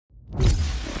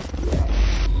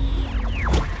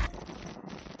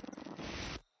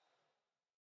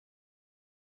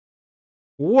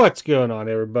What's going on,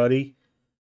 everybody?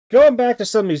 Going back to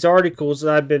some of these articles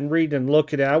that I've been reading and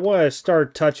looking at, I want to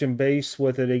start touching base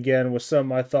with it again with some of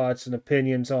my thoughts and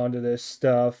opinions onto this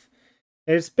stuff.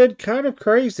 And it's been kind of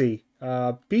crazy.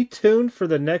 Be tuned for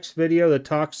the next video that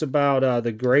talks about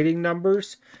the grading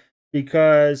numbers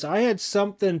because I had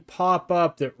something pop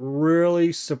up that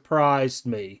really surprised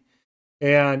me.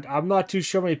 And I'm not too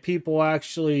sure how many people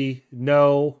actually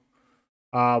know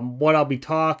what I'll be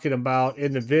talking about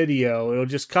in the video. It'll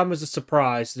just come as a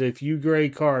surprise that if you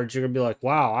grade cards, you're going to be like,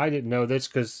 wow, I didn't know this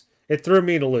because it threw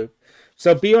me in a loop.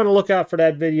 So be on the lookout for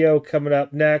that video coming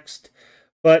up next.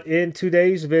 But in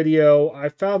today's video, I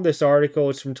found this article.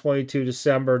 It's from 22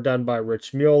 December, done by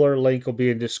Rich Mueller. Link will be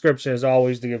in the description, as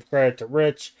always, to give credit to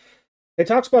Rich. It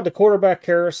talks about the quarterback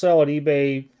carousel and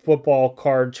eBay football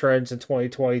card trends in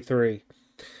 2023.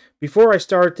 Before I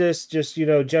start this, just,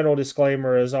 general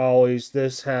disclaimer as always,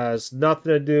 this has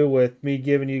nothing to do with me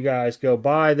giving you guys go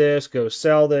buy this, go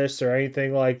sell this, or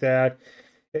anything like that.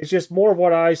 It's just more of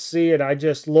what I see, and I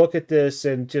just look at this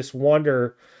and just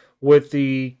wonder with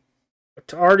the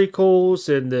articles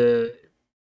and the,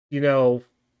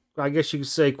 I guess you could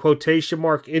say quotation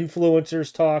mark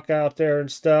influencers talk out there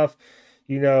and stuff,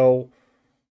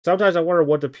 sometimes I wonder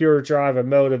what the pure drive and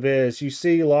motive is. You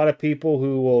see a lot of people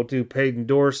who will do paid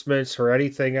endorsements or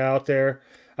anything out there.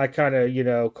 I kind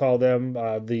of, call them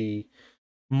the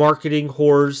marketing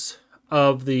whores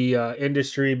of the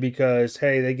industry because,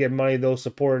 hey, they get money, they'll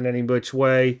support in any which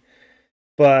way.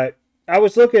 But I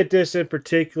was looking at this in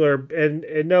particular, and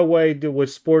in no way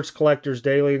with Sports Collectors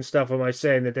Daily and stuff am I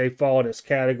saying that they fall in this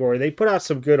category. They put out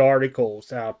some good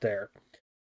articles out there.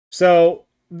 So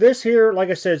this here, like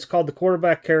I said, it's called the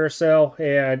Quarterback Carousel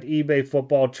and eBay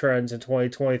Football Trends in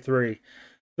 2023.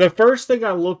 The first thing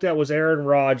I looked at was Aaron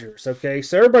Rodgers, okay?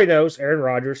 So everybody knows Aaron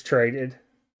Rodgers traded,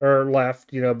 or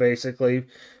left, basically.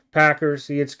 Packers,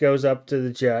 he goes up to the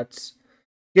Jets.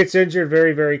 Gets injured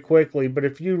very, very quickly, but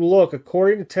if you look,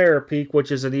 according to Terapeak,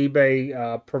 which is an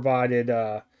eBay provided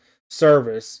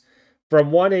service,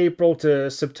 from 1 April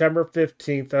to September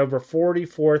 15th, over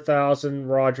 44,000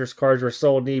 Rodgers cards were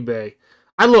sold on eBay.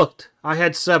 I looked. I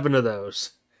had 7 of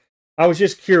those. I was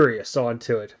just curious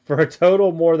onto it. For a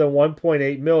total more than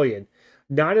 1.8 million.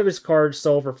 9 of his cards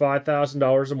sold for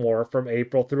 $5,000 or more from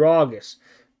April through August.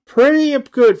 Pretty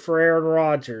good for Aaron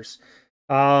Rodgers.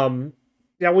 Now,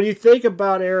 when you think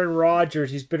about Aaron Rodgers,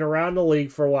 he's been around the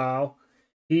league for a while.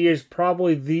 He is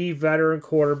probably the veteran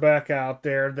quarterback out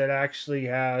there that actually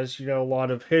has, a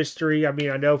lot of history. I mean,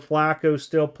 I know Flacco's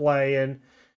still playing.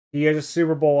 He has a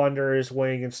Super Bowl under his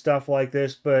wing and stuff like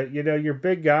this. But, your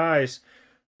big guys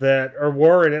that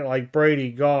were in it, like Brady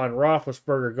gone,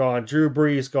 Roethlisberger gone, Drew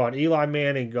Brees gone, Eli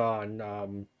Manning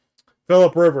gone,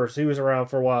 Phillip Rivers, he was around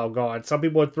for a while, gone. Some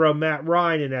people would throw Matt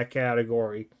Ryan in that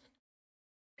category.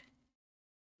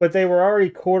 But they were already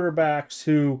quarterbacks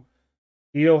who,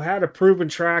 had a proven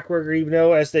track record, even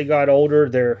though as they got older,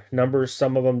 their numbers,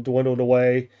 some of them dwindled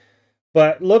away.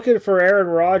 But looking for Aaron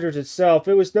Rodgers itself,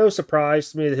 it was no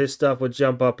surprise to me that his stuff would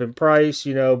jump up in price.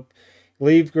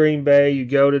 Leave Green Bay, you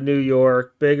go to New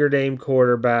York, bigger name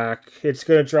quarterback. It's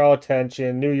going to draw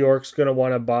attention. New York's going to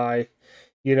want to buy,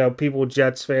 people,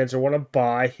 Jets fans, are want to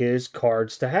buy his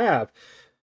cards to have.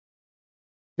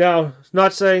 Now, it's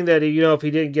not saying that, if he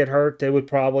didn't get hurt, they would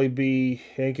probably be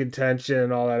in contention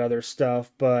and all that other stuff.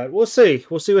 But we'll see.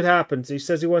 We'll see what happens. He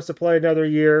says he wants to play another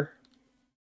year.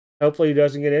 Hopefully he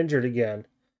doesn't get injured again.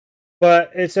 But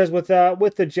it says with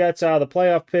the Jets out of the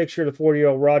playoff picture, the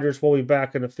 40-year-old Rodgers will be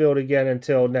back in the field again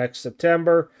until next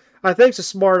September. I think it's a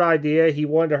smart idea. He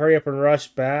wanted to hurry up and rush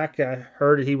back. I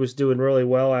heard that he was doing really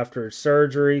well after his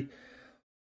surgery.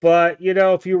 But,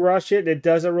 if you rush it and it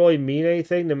doesn't really mean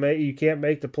anything you can't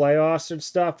make the playoffs and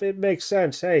stuff, it makes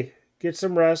sense. Hey, get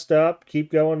some rest up,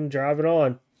 keep going and driving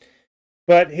on.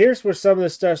 But here's where some of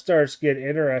this stuff starts to get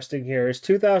interesting here. His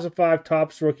 2005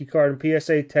 Topps rookie card and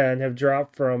PSA 10 have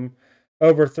dropped from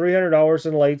over $300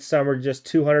 in late summer to just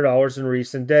 $200 in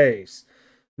recent days.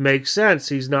 Makes sense.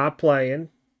 He's not playing.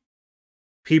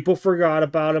 People forgot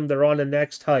about him. They're on the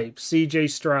next hype.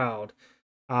 CJ Stroud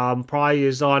probably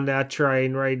is on that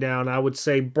train right now, and I would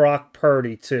say Brock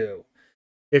Purdy too.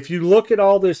 If you look at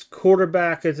all this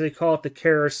quarterback, as they call it, the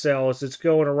carousel, as it's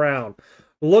going around,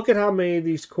 look at how many of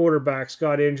these quarterbacks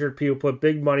got injured. People put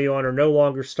big money on are no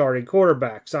longer starting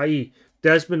quarterbacks, i.e.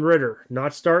 Desmond Ridder,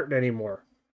 not starting anymore.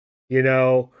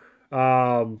 Really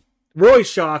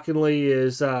shockingly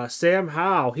is Sam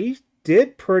Howell. He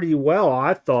did pretty well,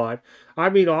 I thought. I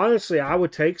mean, honestly, I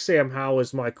would take Sam Howell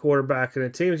as my quarterback in the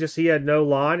team. It's just he had no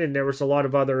line, and there was a lot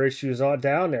of other issues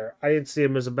down there. I didn't see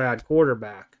him as a bad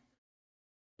quarterback.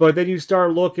 But then you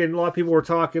start looking, a lot of people were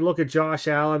talking, look at Josh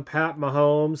Allen, Pat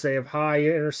Mahomes. They have high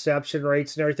interception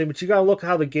rates and everything, but you got to look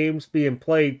how the game's being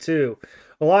played too.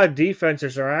 A lot of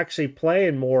defenses are actually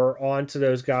playing more onto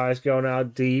those guys going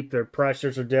out deep. Their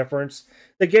pressures are different.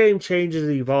 The game changes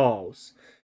and evolves.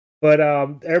 But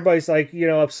everybody's like,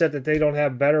 upset that they don't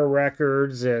have better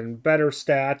records and better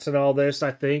stats and all this.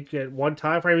 I think at one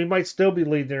time frame, he might still be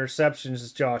leading interceptions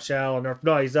as Josh Allen. Or if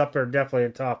not, he's up there definitely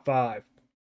in top 5.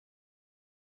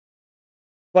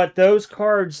 But those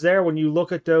cards there, when you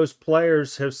look at those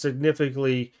players, have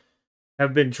significantly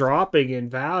have been dropping in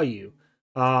value.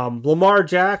 Lamar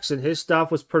Jackson, his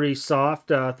stuff was pretty soft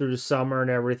through the summer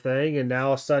and everything, and now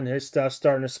all of a sudden his stuff's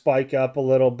starting to spike up a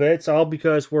little bit. It's all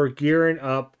because we're gearing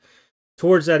up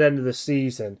towards that end of the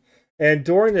season. And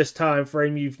during this time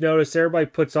frame, you've noticed everybody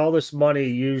puts all this money,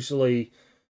 usually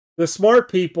the smart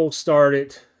people start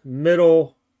it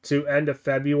middle to end of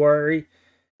February,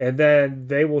 and then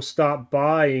they will stop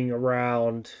buying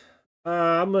around,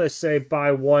 I'm going to say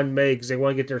by 1 May because they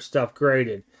want to get their stuff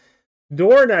graded.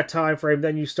 During that time frame,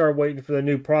 then you start waiting for the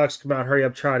new products to come out. Hurry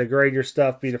up, try to grade your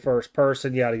stuff, be the first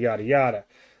person, yada, yada, yada.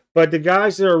 But the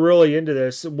guys that are really into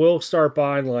this will start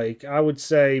buying, like, I would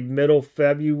say middle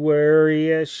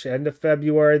February-ish, end of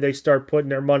February, they start putting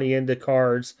their money into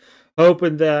cards,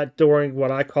 hoping that during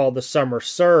what I call the summer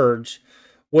surge,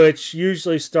 which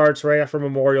usually starts right after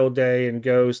Memorial Day and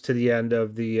goes to the end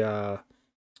of the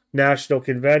national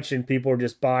convention, people are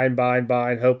just buying,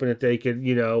 hoping that they can,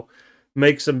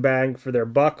 make some bang for their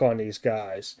buck on these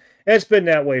guys. And it's been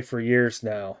that way for years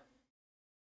now.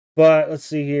 But let's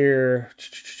see here.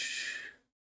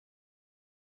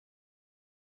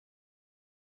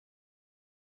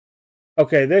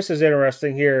 Okay, this is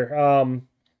interesting here.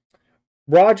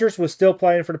 Rodgers was still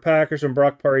playing for the Packers when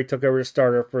Brock Purdy took over the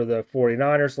starter for the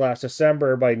 49ers last December.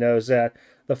 Everybody knows that.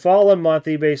 The following month,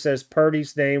 eBay says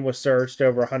Purdy's name was searched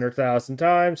over 100,000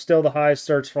 times. Still the highest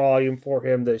search volume for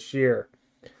him this year.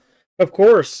 Of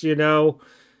course, he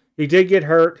did get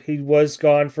hurt. He was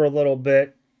gone for a little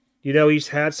bit. He's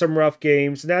had some rough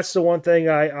games. And that's the one thing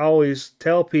I always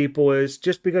tell people is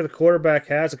just because a quarterback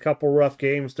has a couple rough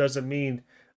games doesn't mean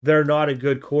they're not a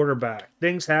good quarterback.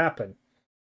 Things happen.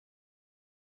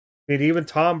 I mean, even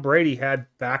Tom Brady had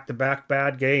back-to-back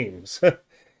bad games.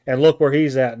 And look where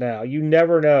he's at now. You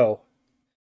never know.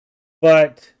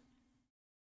 But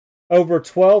over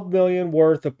 12 million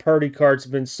worth of Purdy cards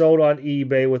have been sold on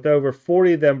eBay, with over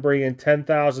 40 of them bringing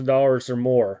 $10,000 or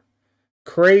more.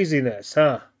 Craziness,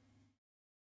 huh?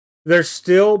 There's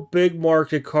still big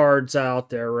market cards out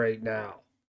there right now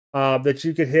that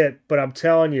you could hit, but I'm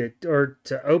telling you, or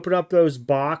to open up those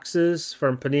boxes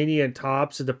from Panini and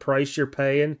Topps at the price you're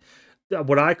paying,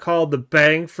 what I call the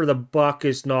bang for the buck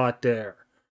is not there.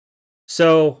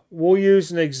 So we'll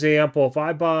use an example. If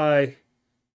I buy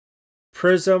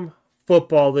Prism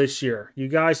Football this year, you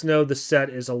guys know the set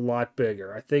is a lot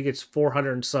bigger. I think it's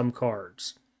 400 and some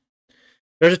cards.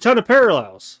 There's a ton of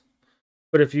parallels.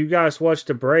 But if you guys watch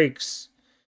the breaks,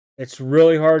 it's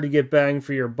really hard to get bang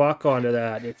for your buck onto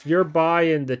that. If you're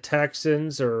buying the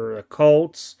Texans or the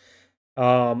Colts,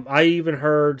 I even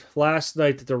heard last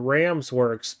night that the Rams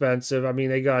were expensive. I mean,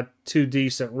 they got 2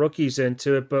 decent rookies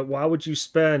into it, but why would you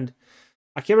spend,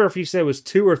 I can't remember if he said it was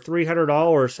 $200 or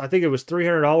 $300. I think it was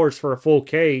 $300 for a full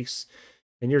case,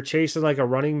 and you're chasing like a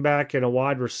running back and a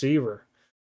wide receiver.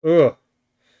 Ugh.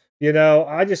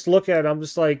 I just look at it, I'm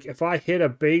just like, if I hit a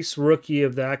base rookie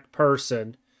of that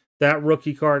person, that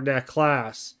rookie card in that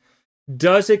class,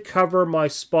 does it cover my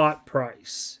spot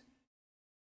price?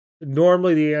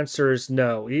 Normally the answer is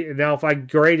no. Now, if I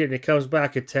grade it and it comes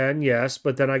back at 10, yes,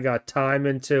 but then I got time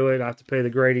into it. I have to pay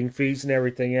the grading fees and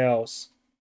everything else.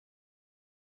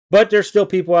 But there's still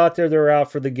people out there that are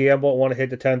out for the gamble and want to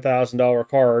hit the $10,000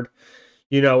 card,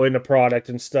 in the product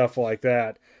and stuff like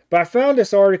that. But I found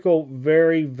this article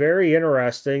very, very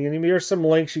interesting. And here's some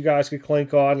links you guys could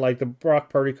click on, like the Brock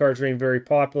Purdy cards being very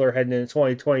popular heading into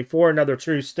 2024. Another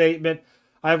true statement.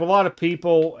 I have a lot of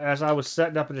people, as I was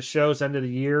setting up at the show's end of the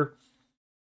year,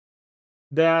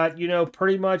 that,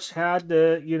 pretty much had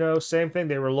the, same thing.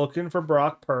 They were looking for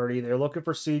Brock Purdy. They were looking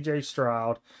for CJ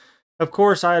Stroud. Of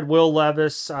course, I had Will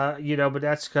Levis, but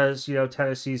that's because,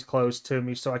 Tennessee's close to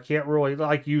me, so I can't really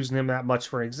like using him that much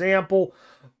for an example.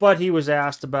 But he was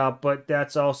asked about, but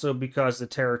that's also because the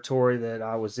territory that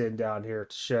I was in down here at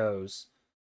the shows.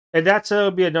 And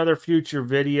that'll be another future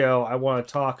video. I want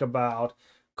to talk about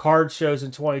card shows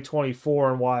in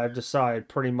 2024 and why I've decided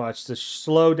pretty much to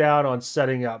slow down on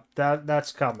setting up.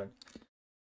 That's coming.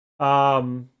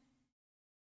 The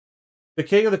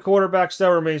king of the quarterbacks,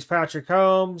 though, remains Patrick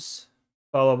Mahomes.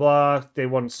 Blah, blah, blah. They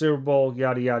won the Super Bowl,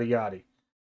 yada, yada, yada.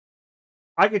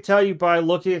 I can tell you by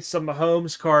looking at some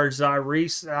Mahomes cards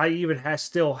I even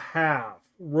still have,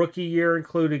 rookie year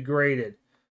included, graded.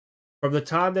 From the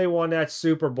time they won that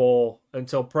Super Bowl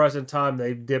until present time,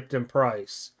 they've dipped in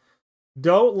price.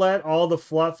 Don't let all the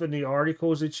fluff in the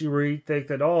articles that you read think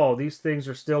that, oh, these things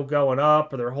are still going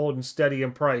up or they're holding steady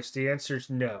in price. The answer is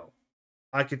no.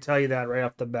 I can tell you that right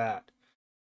off the bat.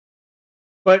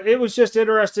 But it was just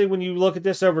interesting when you look at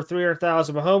this, over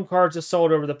 300,000 Mahomes cards have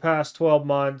sold over the past 12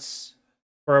 months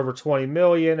for over 20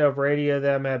 million. Over 80 of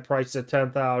them had prices at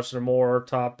 10,000 or more,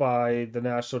 topped by the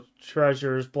National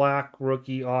Treasures Black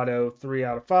Rookie Auto 3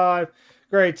 out of 5.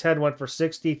 Grade 10 went for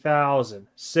 60,000.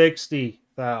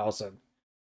 60,000.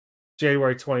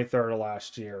 January 23rd of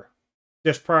last year.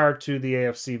 Just prior to the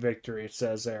AFC victory, it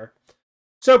says there.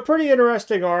 So pretty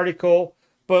interesting article.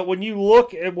 But when you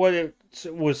look at what it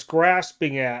was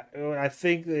grasping at, I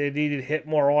think they needed to hit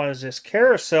more on is this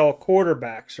carousel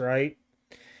quarterbacks, right?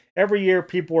 Every year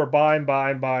people are buying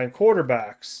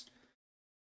quarterbacks.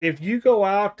 If you go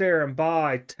out there and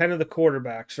buy 10 of the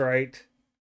quarterbacks, right?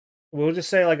 We'll just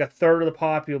say like a third of the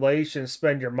population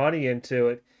spend your money into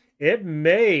it. It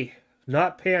may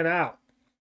not pan out.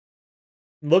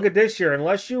 Look at this year.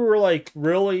 Unless you were like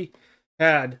really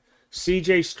had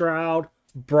CJ Stroud,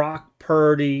 Brock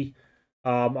Purdy,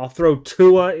 I'll throw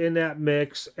Tua in that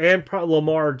mix, and probably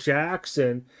Lamar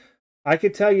Jackson. I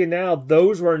can tell you now,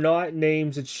 those were not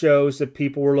names that shows that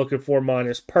people were looking for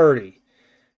minus Purdy.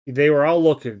 They were all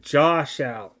looking Josh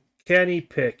Allen, Kenny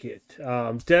Pickett,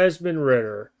 Desmond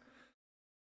Ridder.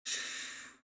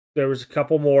 There was a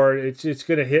couple more. It's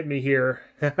going to hit me here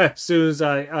as soon as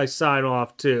I sign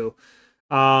off too.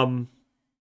 Gosh,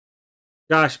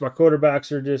 my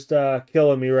quarterbacks are just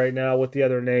killing me right now with the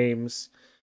other names.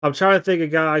 I'm trying to think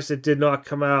of guys that did not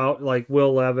come out, like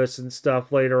Will Levis and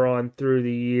stuff later on through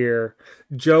the year.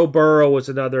 Joe Burrow was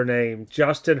another name.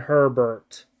 Justin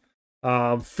Herbert.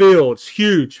 Fields,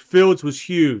 huge. Fields was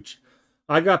huge.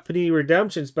 I got Panini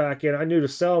Redemptions back in. I knew to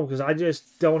sell them because I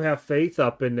just don't have faith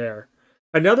up in there.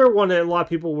 Another one that a lot of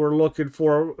people were looking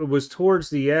for was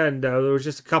towards the end. There was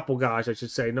just a couple guys, I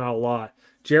should say, not a lot.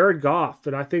 Jared Goff,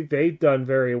 and I think they've done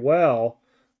very well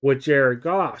with Jared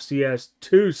Goff. He has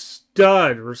two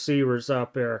stud receivers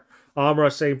up there.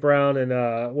 Amara St. Brown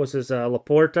and what's his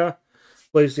Laporta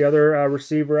plays the other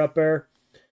receiver up there.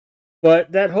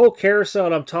 But that whole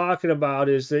carousel I'm talking about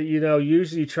is that, you know,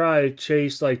 usually you try to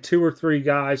chase like 2 or 3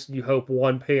 guys and you hope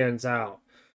one pans out.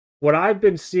 What I've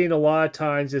been seeing a lot of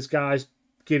times is guys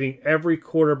getting every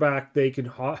quarterback they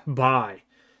can buy.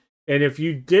 And if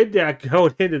you did that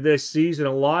going into this season,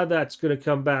 a lot of that's going to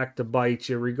come back to bite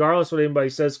you, regardless of what anybody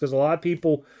says, because a lot of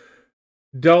people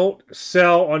don't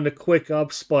sell on the quick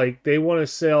up spike. They want to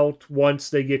sell once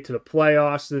they get to the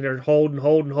playoffs, then they're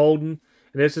holding.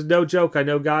 And this is no joke. I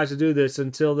know guys that do this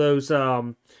until those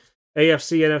AFC,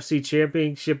 NFC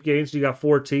championship games. You got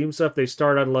 4 teams up. They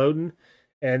start unloading,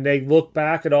 and they look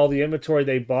back at all the inventory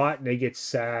they bought, and they get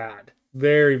sad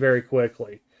very, very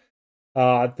quickly.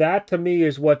 That to me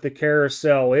is what the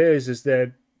carousel is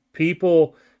that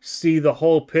people see the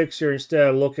whole picture instead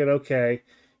of looking, okay,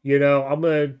 you know, I'm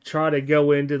going to try to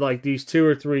go into like these 2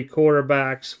 or 3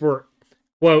 quarterbacks for,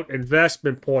 quote,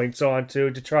 investment points onto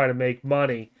to try to make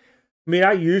money. I mean,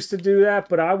 I used to do that,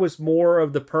 but I was more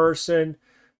of the person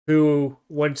who,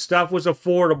 when stuff was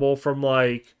affordable from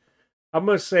like, I'm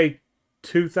going to say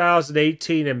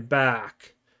 2018 and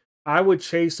back, I would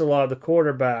chase a lot of the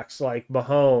quarterbacks like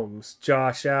Mahomes,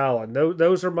 Josh Allen.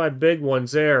 Those are my big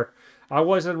ones there. I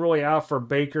wasn't really out for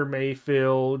Baker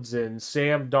Mayfields and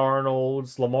Sam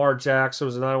Darnold's. Lamar Jackson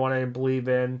was another one I didn't believe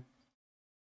in.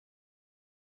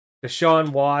 Deshaun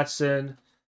Watson.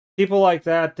 People like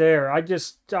that there. I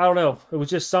don't know. It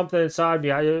was just something inside me.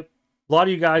 A lot of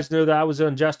you guys knew that I was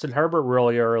in Justin Herbert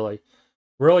really early.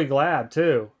 Really glad,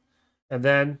 too. And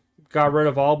then got rid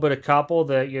of all but a couple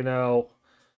that, you know,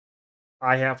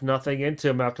 I have nothing into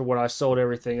him after what I sold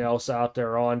everything else out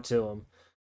there onto him.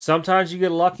 Sometimes you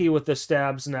get lucky with the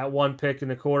stabs in that one pick in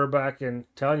the quarterback, and I'm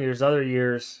telling you, there's other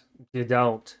years you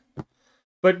don't.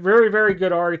 But very, very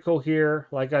good article here.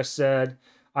 Like I said,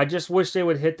 I just wish they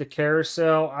would hit the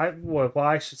carousel.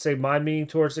 I should say my meaning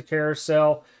towards the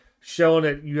carousel, showing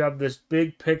that you have this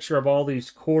big picture of all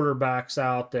these quarterbacks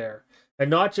out there. And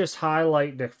not just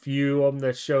highlighting a few of them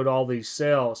that showed all these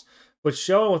sales, but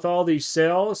showing with all these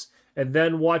sales and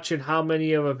then watching how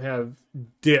many of them have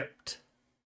dipped,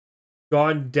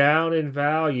 gone down in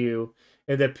value,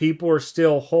 and that people are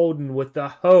still holding with the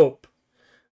hope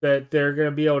that they're going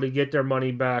to be able to get their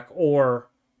money back or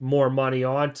more money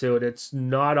onto it. It's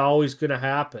not always going to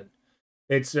happen.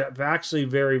 It's actually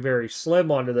very, very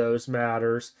slim onto those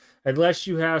matters, unless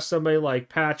you have somebody like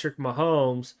Patrick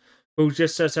Mahomes, who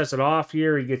just says has an off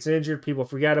year, he gets injured, people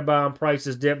forget about him,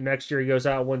 prices dip, next year he goes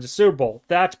out and wins a Super Bowl.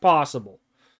 That's possible.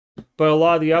 But a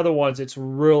lot of the other ones, it's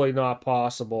really not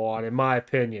possible on, in my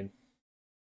opinion.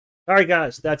 All right,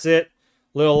 guys, that's it.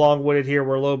 A little long-winded here.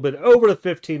 We're a little bit over the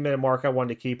 15-minute mark. I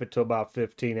wanted to keep it to about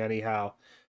 15 anyhow.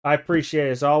 I appreciate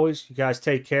it as always. You guys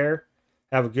take care.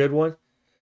 Have a good one.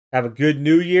 Have a good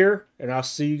new year, and I'll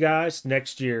see you guys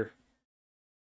next year.